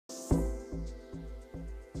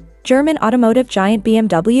German automotive giant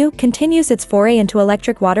BMW continues its foray into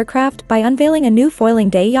electric watercraft by unveiling a new foiling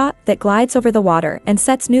day yacht that glides over the water and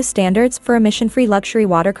sets new standards for emission-free luxury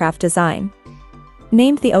watercraft design.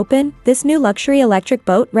 Named the Open, this new luxury electric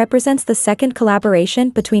boat represents the second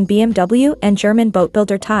collaboration between BMW and German boat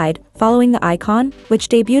builder TYDE, following the Icon, which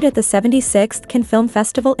debuted at the 76th Cannes Film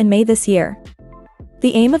Festival in May this year.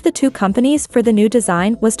 The aim of the two companies for the new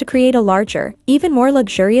design was to create a larger, even more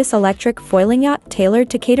luxurious electric foiling yacht tailored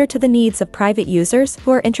to cater to the needs of private users who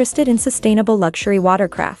are interested in sustainable luxury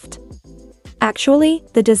watercraft. Actually,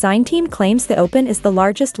 the design team claims the Open is the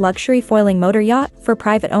largest luxury foiling motor yacht for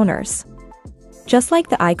private owners. Just like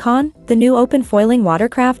the Icon, the new Open foiling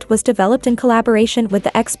watercraft was developed in collaboration with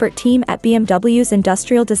the expert team at BMW's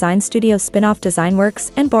industrial design studio Spin-off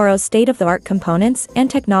Designworks and borrows state-of-the-art components and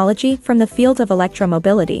technology from the field of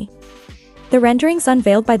electromobility. The renderings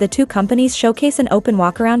unveiled by the two companies showcase an open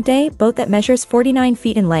walkaround day boat that measures 49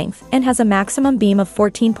 feet in length and has a maximum beam of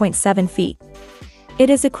 14.7 feet. It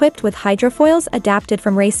is equipped with hydrofoils adapted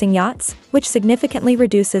from racing yachts, which significantly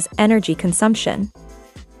reduces energy consumption.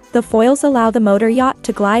 The foils allow the motor yacht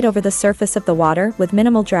to glide over the surface of the water with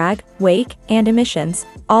minimal drag, wake, and emissions,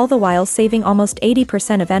 all the while saving almost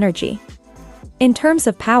 80% of energy. In terms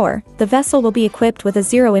of power, the vessel will be equipped with a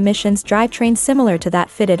zero-emissions drivetrain similar to that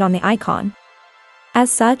fitted on the Icon.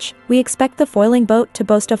 As such, we expect the foiling boat to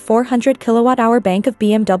boast a 400 kWh bank of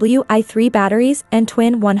BMW i3 batteries and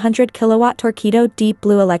twin 100 kW Torqeedo deep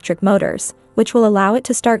blue electric motors, which will allow it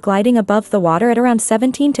to start gliding above the water at around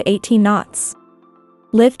 17 to 18 knots.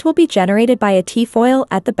 Lift will be generated by a T-foil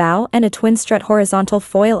at the bow and a twin-strut horizontal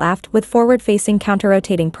foil aft with forward-facing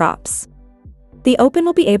counter-rotating props. The Open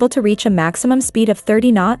will be able to reach a maximum speed of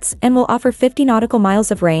 30 knots and will offer 50 nautical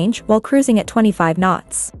miles of range while cruising at 25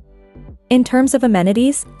 knots. In terms of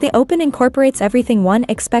amenities, the Open incorporates everything one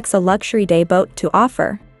expects a luxury day boat to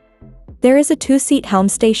offer. There is a two-seat helm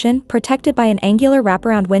station protected by an angular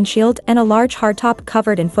wraparound windshield and a large hardtop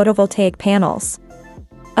covered in photovoltaic panels.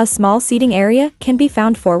 A small seating area can be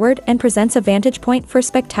found forward and presents a vantage point for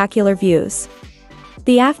spectacular views.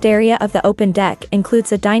 The aft area of the Open deck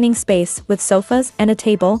includes a dining space with sofas and a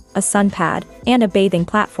table, a sun pad, and a bathing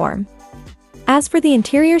platform. As for the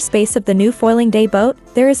interior space of the new foiling day boat,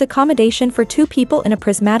 there is accommodation for two people in a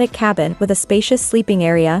prismatic cabin with a spacious sleeping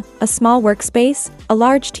area, a small workspace, a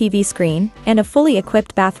large TV screen, and a fully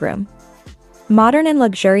equipped bathroom. Modern and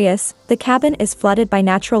luxurious, the cabin is flooded by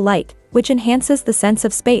natural light, which enhances the sense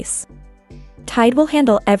of space. TYDE will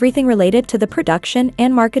handle everything related to the production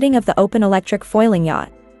and marketing of the Open electric foiling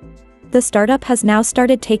yacht. The startup has now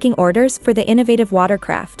started taking orders for the innovative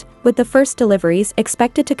watercraft, with the first deliveries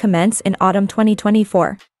expected to commence in autumn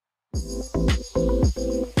 2024.